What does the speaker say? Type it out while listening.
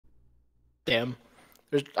Damn.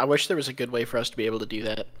 I wish there was a good way for us to be able to do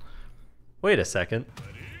that. Wait a second.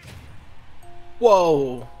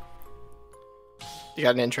 Whoa! You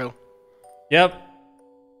got an intro? Yep.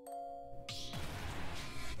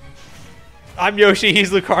 I'm Yoshi,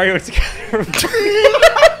 he's Lucario together.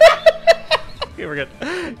 Okay, we're good.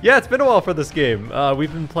 Yeah, it's been a while for this game.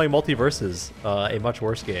 We've been playing Multiverses, a much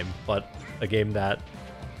worse game, but a game that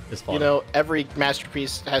is fun. You know, every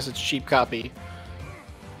masterpiece has its cheap copy.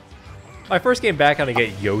 My first game back, I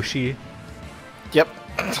get Yoshi. Yep.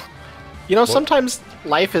 You know, sometimes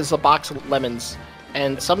life is a box of lemons,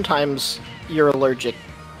 and sometimes you're allergic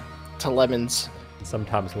to lemons.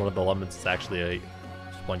 Sometimes one of the lemons is actually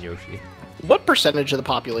just one Yoshi. What percentage of the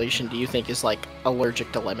population do you think is, like,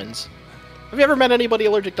 allergic to lemons? Have you ever met anybody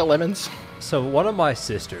allergic to lemons? So one of my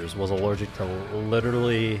sisters was allergic to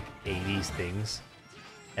literally 80s things,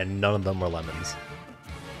 and none of them were lemons.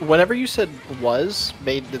 Whenever you said was,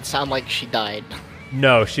 made it sound like she died.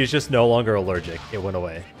 No, she's just no longer allergic. It went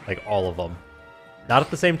away. Like, all of them. Not at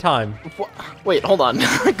the same time. Wait, hold on.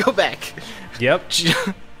 Go back. Yep.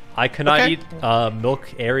 I cannot eat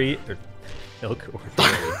milk, airy, or milk or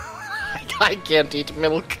dairy. I can't eat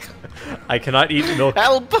milk. I cannot eat milk.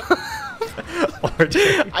 Help! Or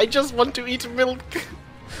dairy. I just want to eat milk.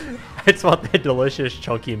 I just want the delicious,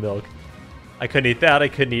 chunky milk. I couldn't eat that. I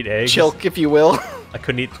couldn't eat eggs. Chilk, if you will. I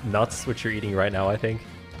couldn't eat nuts, which you're eating right now, I think.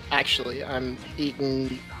 Actually, I'm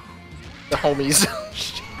eating the homies.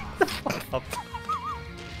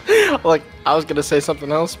 Like, I was gonna say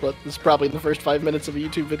something else, but it's probably in the first 5 minutes of a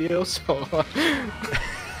YouTube video, so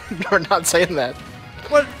we're not saying that.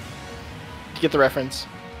 What? You get the reference.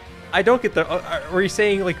 I don't get the. Were you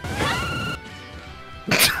saying like?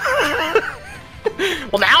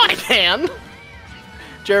 Well, now I can.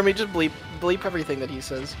 Jeremy, just bleep everything that he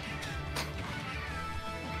says.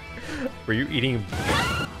 Were you eating?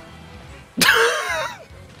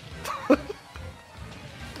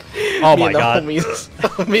 Oh my god! Me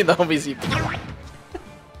and the homies eat.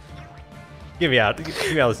 Give me out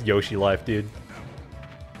this Yoshi life, dude.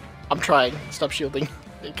 I'm trying. Stop shielding,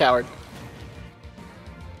 you coward.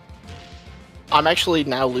 I'm actually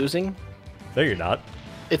now losing. No, you're not.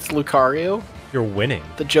 It's Lucario. You're winning.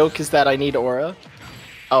 The joke is that I need aura.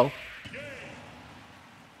 Oh.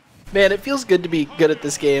 Man, it feels good to be good at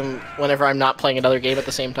this game whenever I'm not playing another game at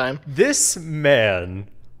the same time. This man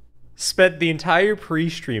spent the entire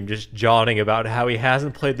pre-stream just jawing about how he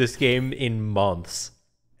hasn't played this game in months.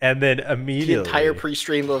 And then immediately... The entire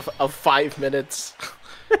pre-stream of 5 minutes.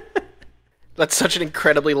 That's such an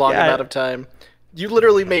incredibly long amount of time. You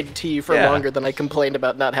literally made tea for longer than I complained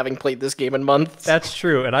about not having played this game in months. That's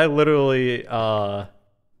true, and I literally... I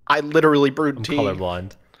brewed tea. I'm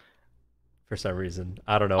colorblind. For some reason.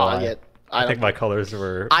 I don't know why. I think my colors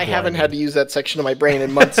were I haven't had to use that section of my brain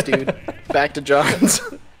in months, dude. Back to John's.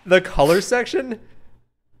 The color section?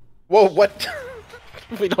 Whoa, what?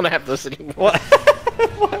 We don't have this anymore. What?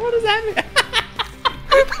 What does that mean?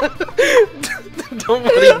 Don't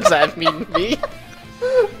what does that mean, me?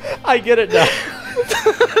 I get it now.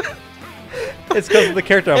 It's because of the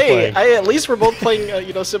character I'm playing. Hey, at least we're both playing,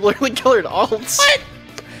 you know, similarly colored alts.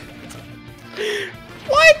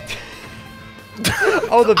 What?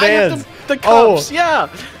 Oh, the bands. The cups, yeah.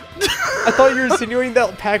 I thought you were insinuating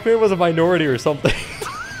that Pac-Man was a minority or something.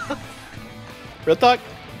 Real talk?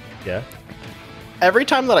 Yeah. Every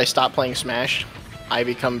time that I stop playing Smash, I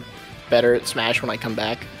become better at Smash when I come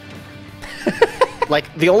back.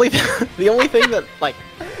 Like, the only thing that, like,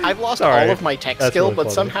 I've lost all of my tech skill, really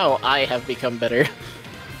but somehow I have become better.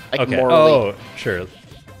 Like, morally. Oh, sure.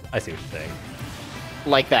 I see what you're saying.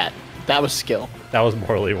 Like that. That was skill. That was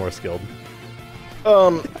morally more skilled.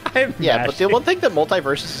 Yeah, but the one thing that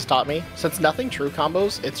Multiverses has taught me, since nothing true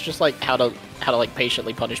combos, it's just like how to like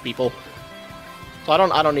patiently punish people. So I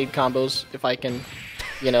don't need combos if I can,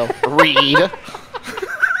 you know, read.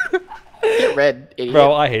 Get red, idiot.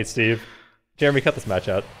 Bro, I hate Steve. Jeremy, cut this match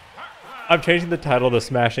out. I'm changing the title to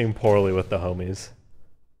Smashing Poorly with the Homies.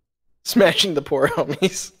 Smashing the poor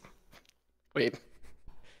homies. Wait.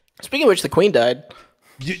 Speaking of which, the Queen died.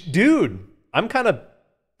 Dude, I'm kind of...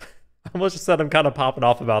 I almost just said I'm kind of popping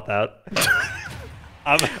off about that.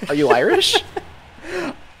 Are you Irish?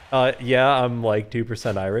 Yeah, I'm like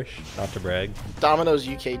 2% Irish, not to brag. Domino's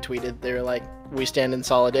UK tweeted, they were like, we stand in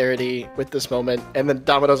solidarity with this moment, and then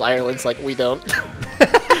Domino's Ireland's like, we don't.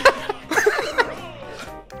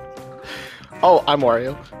 Oh, I'm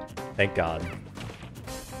Wario. Thank God.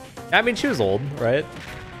 I mean, she was old, right?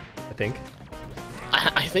 I think.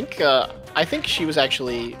 I think she was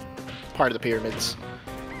actually part of the pyramids.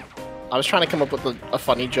 I was trying to come up with a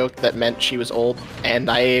funny joke that meant she was old,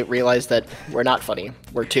 and I realized that we're not funny.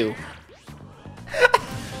 We're two.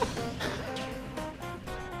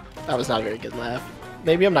 That was not a very good laugh.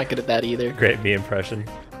 Maybe I'm not good at that either. Great me impression.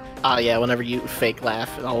 Yeah, whenever you fake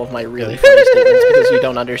laugh at all of my really funny statements because you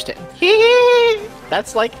don't understand.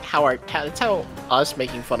 That's like how that's how us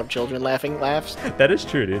making fun of children laughing laughs. That is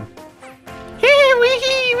true, dude.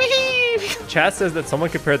 Chat says that someone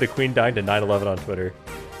compared the Queen dying to 9/11 on Twitter.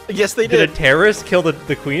 Yes, they did. Did a terrorist kill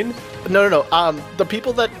the Queen? No. The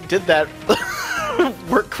people that did that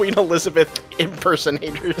were Queen Elizabeth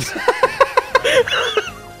impersonators.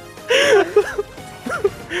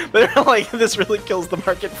 They're like, this really kills the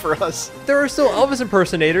market for us. There are still Elvis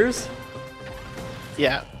impersonators.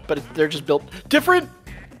 Yeah, but they're just built different.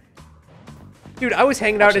 Dude, I was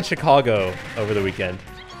hanging out in Chicago over the weekend.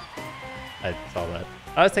 I saw that.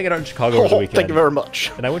 I was hanging out in Chicago over the weekend. Thank you very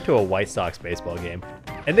much. And I went to a White Sox baseball game.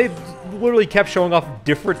 And they literally kept showing off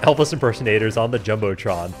different Elvis impersonators on the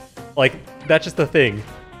Jumbotron. Like, that's just the thing.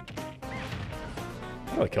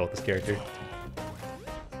 How do I kill with this character?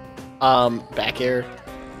 Back air,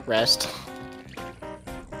 rest,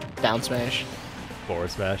 down smash, forward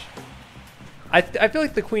smash. I feel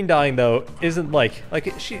like the Queen dying though isn't like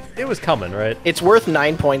it was coming, right? It's worth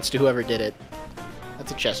 9 points to whoever did it.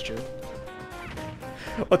 That's a gesture.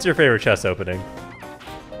 What's your favorite chess opening?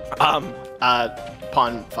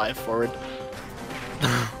 Pawn 5 forward.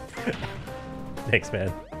 Thanks,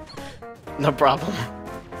 man. No problem.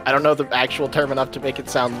 I don't know the actual term enough to make it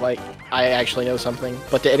sound like I actually know something,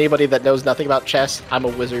 but to anybody that knows nothing about chess, I'm a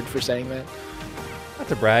wizard for saying that. Not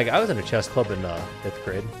to brag, I was in a chess club in 5th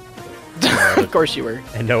grade. Of course you were.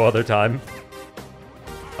 And no other time.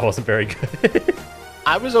 I wasn't very good.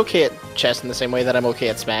 I was okay at chess in the same way that I'm okay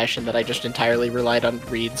at Smash, and that I just entirely relied on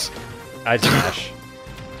reads. I smash.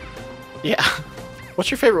 Yeah. What's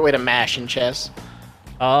your favorite way to mash in chess?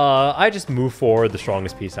 I just move forward the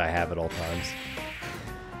strongest piece I have at all times.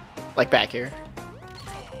 Like back here.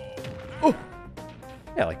 Oh!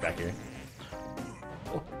 Yeah, like back here.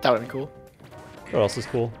 Oh, that would've been cool. What else is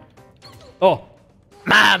cool? Oh!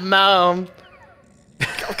 My mom!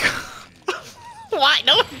 Why?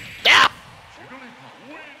 No! Yeah!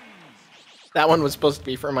 That one was supposed to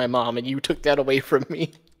be for my mom, and you took that away from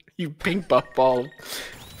me. You pink buff ball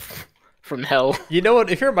from hell. You know what?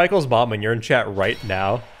 If you're Michael's mom and you're in chat right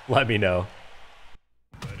now, let me know.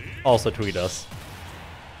 Also tweet us.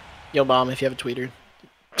 Yo, mom, if you have a tweeter.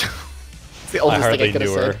 It's the oldest thing I could have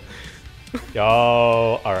said. Yo,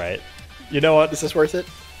 alright. You know what? Is this worth it?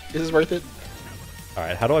 Is this worth it?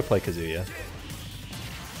 Alright, how do I play Kazuya?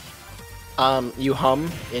 You hum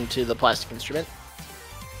into the plastic instrument.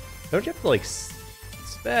 Don't you have to, like,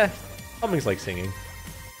 humming's like singing.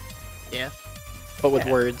 Yeah. But with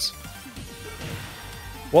words.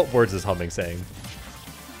 What words is humming saying?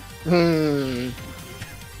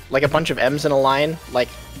 Like a bunch of M's in a line. Like,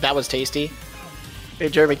 that was tasty. Hey,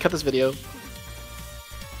 Jeremy, cut this video.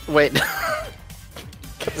 Wait.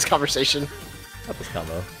 Cut this conversation. Cut this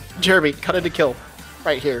combo. Jeremy, cut it to kill.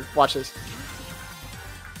 Right here. Watch this.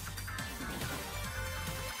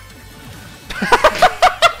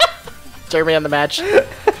 Jeremy on the match.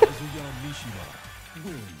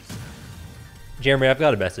 Jeremy, I've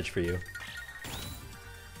got a message for you.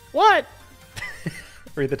 What?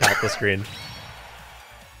 Read the top of the screen.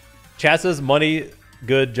 Chat says money,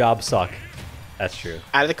 good, job suck. That's true.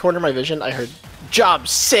 Out of the corner of my vision, I heard, job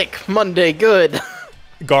sick, Monday good.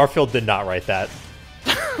 Garfield did not write that.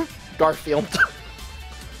 Garfield.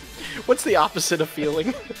 What's the opposite of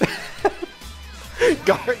feeling?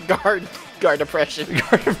 Guard depression.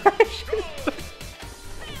 Guard depression.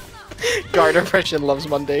 Guard depression loves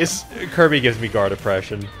Mondays. Kirby gives me guard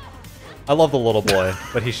depression. I love the little boy,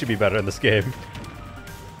 but he should be better in this game.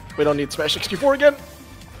 We don't need Smash 64 again?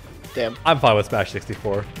 Damn. I'm fine with Smash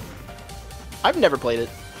 64. I've never played it.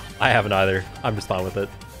 I haven't either. I'm just fine with it,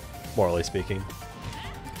 morally speaking.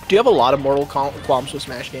 Do you have a lot of mortal qualms with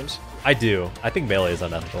Smash games? I do. I think Melee is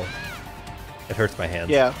unethical. It hurts my hands.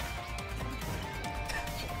 Yeah.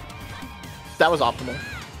 That was optimal.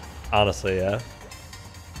 Honestly, yeah.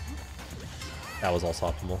 That was also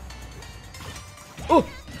optimal. Oh!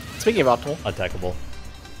 Speaking of optimal. Untechable.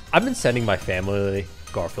 I've been sending my family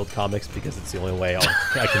Garfield comics because it's the only way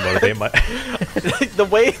I can motivate my... The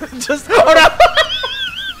way just... Oh no!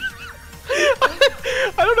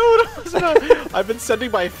 I don't know what it was. I've been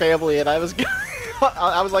sending my family and I was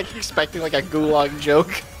like expecting like a gulag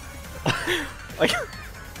joke. Like,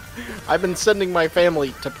 I've been sending my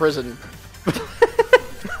family to prison.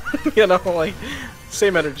 You know, like,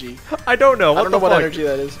 same energy. I don't know. I don't know what energy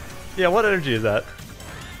that is. Yeah, what energy is that?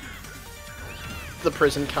 The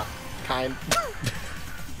prison kind.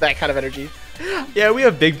 That kind of energy. Yeah, we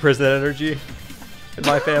have big prison energy. in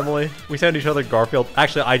my family. We send each other Garfield.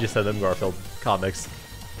 Actually, I just send them Garfield comics.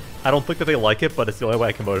 I don't think that they like it, but it's the only way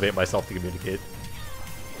I can motivate myself to communicate.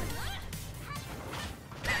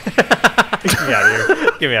 Get me out of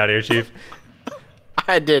here. Get me out of here, Chief.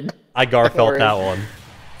 I did. I Garfelt that one.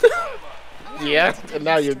 Yeah, and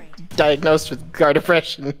now you're diagnosed with guard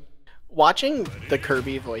depression. Watching the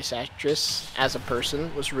Kirby voice actress as a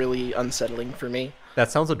person was really unsettling for me.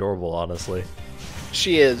 That sounds adorable, honestly.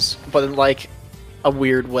 She is, but in like a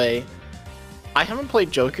weird way. I haven't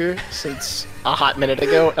played Joker since a hot minute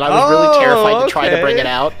ago, and I was really terrified to try to bring it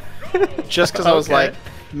out. Just because I was like,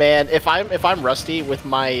 man, if I'm rusty with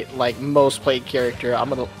my like most played character,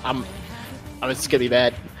 it's gonna be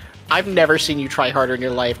bad. I've never seen you try harder in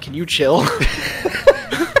your life. Can you chill?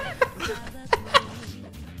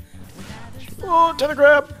 Oh,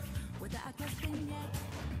 telegraph!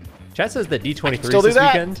 Chat says that D23 is this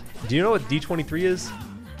weekend. Do you know what D23 is?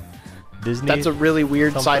 Disney. That's a really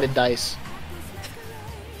weird sided dice.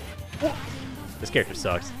 This character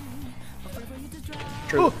sucks.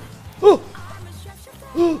 True.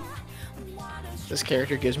 This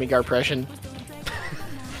character gives me garpression.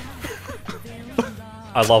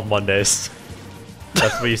 I love Mondays.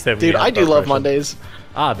 That's what you said. Dude, I do love Mondays.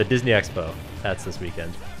 Ah, the Disney Expo. That's this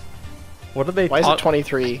weekend. What are they? Why is it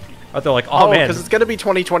 23? Are they like, oh man? Because it's gonna be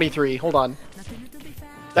 2023. Hold on.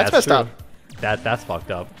 That's messed up. That's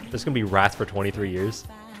fucked up. There's gonna be rats for 23 years.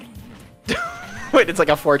 Wait, it's like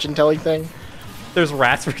a fortune-telling thing? There's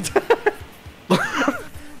rats for...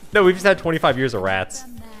 No, we've just had 25 years of rats.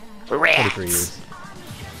 23 years.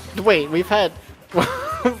 Wait, we've had...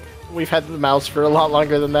 we've had the mouse for a lot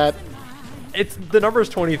longer than that. The number is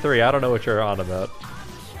 23. I don't know what you're on about.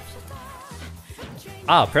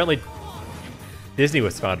 Ah, apparently Disney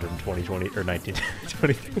was founded in 2020 or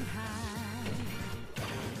 1923.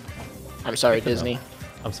 I'm sorry, Disney.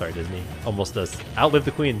 I'm sorry, Disney. Almost does. Outlive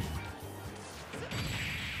the Queen.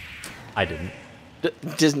 I didn't.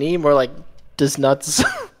 Disney, more like Disnuts.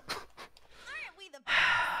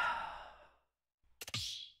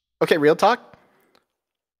 Okay, real talk.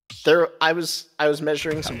 I was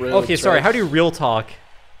measuring some roads. Okay, sorry. Right? How do you real talk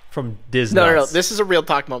from Disney? No. This is a real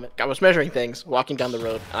talk moment. I was measuring things, walking down the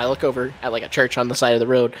road, and I look over at like a church on the side of the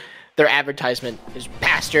road. Their advertisement is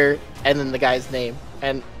pastor, and then the guy's name,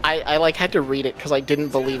 and I like had to read it because I didn't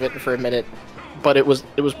believe it for a minute, but it was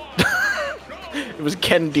it was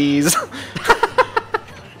Ken D's.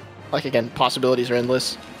 Like again, possibilities are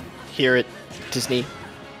endless. Here at Disney,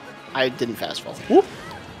 I didn't fast fall. Whoop.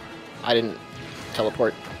 I didn't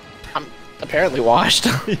teleport. I'm apparently washed.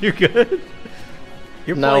 You good?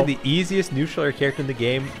 You're playing the easiest neutral air character in the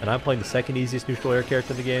game, and I'm playing the second easiest neutral air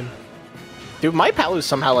character in the game. Dude, my Palu's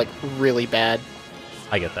somehow like really bad.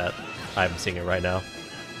 I get that. I'm seeing it right now.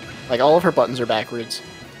 Like all of her buttons are backwards.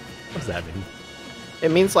 What does that mean?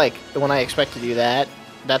 It means like when I expect to do that,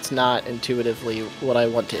 that's not intuitively what I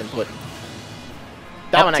want to input.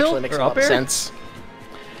 That one actually makes a lot of sense.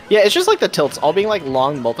 Yeah, it's just like the tilts, all being like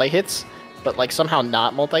long multi-hits, but like somehow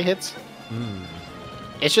not multi-hits.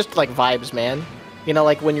 It's just like vibes, man. You know,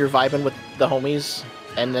 like when you're vibing with the homies,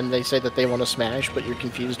 and then they say that they want to smash, but you're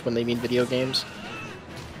confused when they mean video games.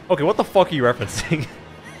 Okay, what the fuck are you referencing?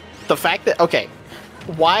 The fact that, okay,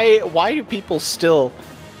 why do people still,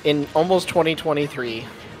 in almost 2023,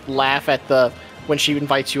 laugh at when she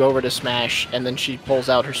invites you over to smash, and then she pulls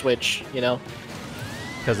out her Switch, you know?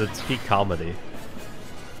 Because it's peak comedy.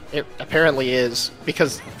 It apparently is,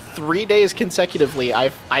 because 3 days consecutively,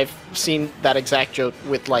 I've seen that exact joke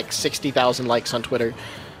with like 60,000 likes on Twitter.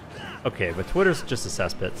 Okay, but Twitter's just a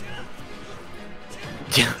cesspit.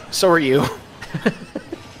 So are you.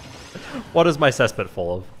 What is my cesspit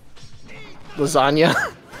full of? Lasagna.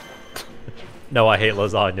 No, I hate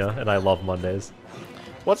lasagna, and I love Mondays.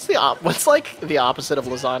 What's like the opposite of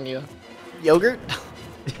lasagna? Yogurt?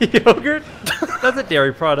 Yogurt? That's a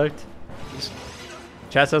dairy product.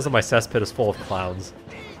 Chat says that my cesspit is full of clowns.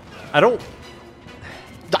 I don't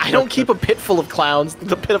keep a pit full of clowns.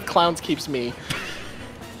 The pit of clowns keeps me.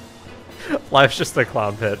 Life's just a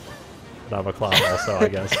clown pit. And I'm a clown also, I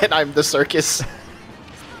guess. And I'm the circus.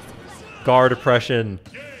 Gar depression.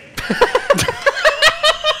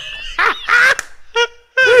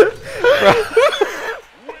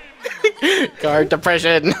 Gar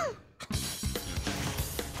depression.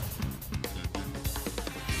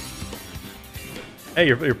 Hey,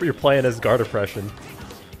 you're playing as Gar depression.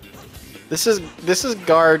 This is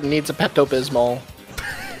Guard needs a Pepto-Bismol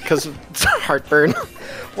because it's heartburn.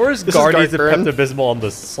 Where's Gar needs a Pepto-Bismol on the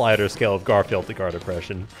slider scale of Garfield to Gar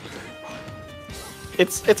depression?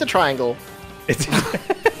 It's a triangle. It's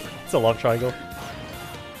a love triangle.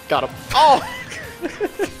 Got him. Oh!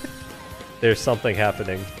 There's something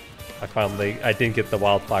happening. I didn't get the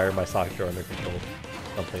wildfire in my sock drawer under control.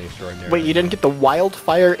 Something extraordinary. Wait, you didn't get the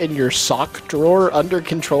wildfire in your sock drawer under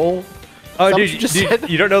control? Oh, dude,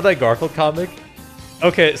 you don't know that Garfield comic?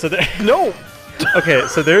 Okay, so there... No! Okay,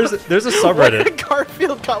 so there's a subreddit.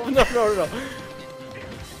 Garfield comic? No.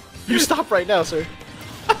 You stop right now, sir.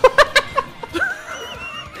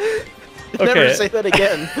 Okay. Never say that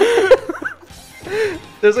again.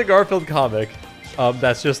 There's a Garfield comic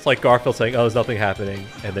that's just like Garfield saying, "Oh, there's nothing happening,"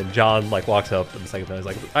 and then John like walks up and the second time he's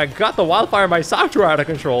like, "I got the wildfire in my sock drawer out of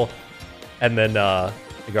control," and then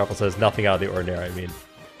Garfield says, "Nothing out of the ordinary." I mean,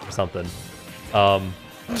 or something.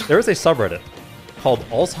 There is a subreddit called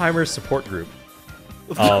Alzheimer's Support Group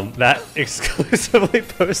that exclusively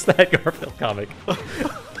posts that Garfield comic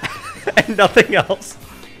and nothing else.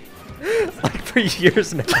 Like for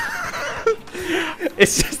years now.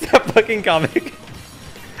 It's just that fucking comic.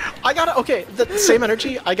 The same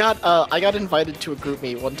energy. I got invited to a group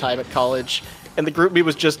meet one time at college, and the group meet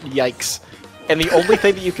was just yikes. And the only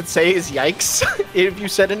thing that you could say is yikes. If you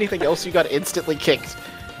said anything else, you got instantly kicked.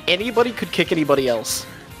 Anybody could kick anybody else.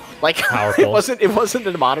 Like Powerful. it wasn't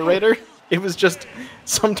a moderator. It was just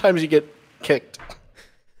sometimes you get kicked.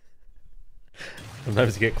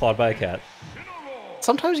 Sometimes you get clawed by a cat.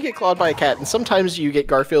 Sometimes you get clawed by a cat, and sometimes you get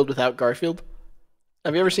Garfield without Garfield.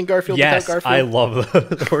 Have you ever seen Garfield without Garfield? Yes, I love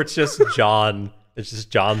those. Or it's just John. It's just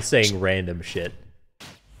John saying random shit.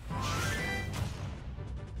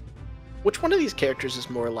 Which one of these characters is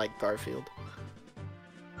more like Garfield?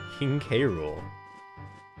 King K. Rool.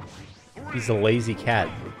 He's a lazy cat,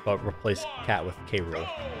 but replace cat with K. Rool.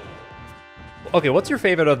 Okay, what's your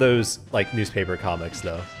favorite of those like newspaper comics,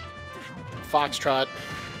 though? Foxtrot.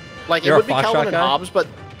 Like You're it would be Foxtrot Calvin and guy? Hobbes, but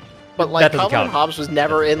like Calvin count. and Hobbes was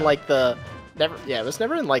never in like the it was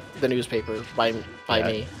never in like the newspaper by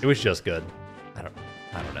me. It was just good. I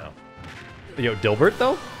don't know. Yo, Dilbert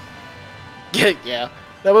though? Yeah.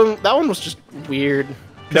 That one was just weird.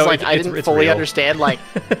 No, like I didn't fully understand like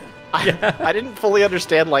Yeah. I didn't fully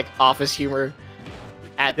understand like office humor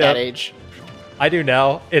at that age. I do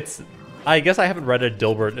now. I guess I haven't read a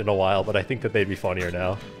Dilbert in a while, but I think that they'd be funnier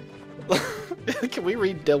now. Can we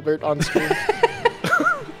read Dilbert on screen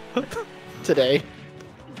today?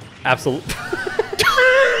 Absolutely.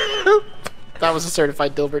 That was a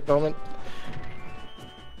certified Dilbert moment.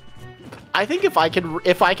 I think if I could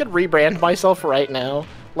rebrand myself right now,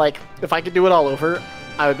 like if I could do it all over,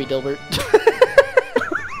 I would be Dilbert.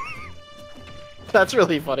 That's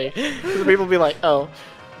really funny. Because people be like, "Oh,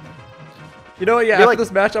 you know what? Yeah, after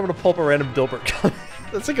this match, I'm gonna pull up a random Dilbert comic."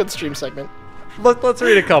 That's a good stream segment. Let's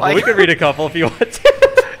read a couple. Like, we can read a couple if you want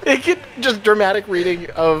to. It could just dramatic reading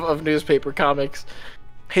of newspaper comics.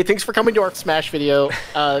 Hey, thanks for coming to our Smash video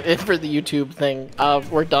and for the YouTube thing.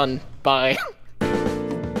 We're done. Bye.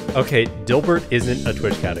 Okay, Dilbert isn't a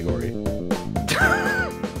Twitch category.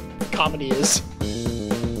 Comedy is.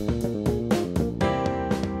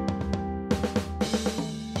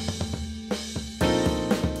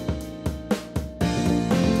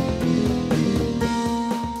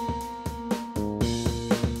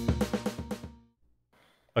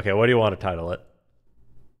 Okay, what do you want to title it?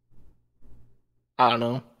 I don't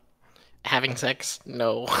know. Having sex?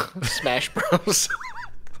 No. Smash Bros.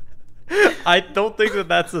 I don't think that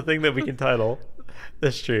that's the thing that we can title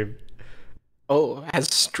this stream. Oh,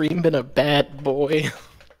 has Stream been a bad boy?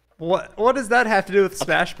 What does that have to do with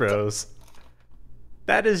Smash Bros?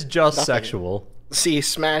 That is just Nothing. sexual. See,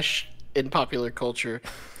 Smash in popular culture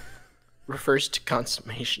refers to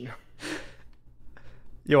consummation.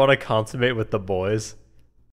 You want to consummate with the boys?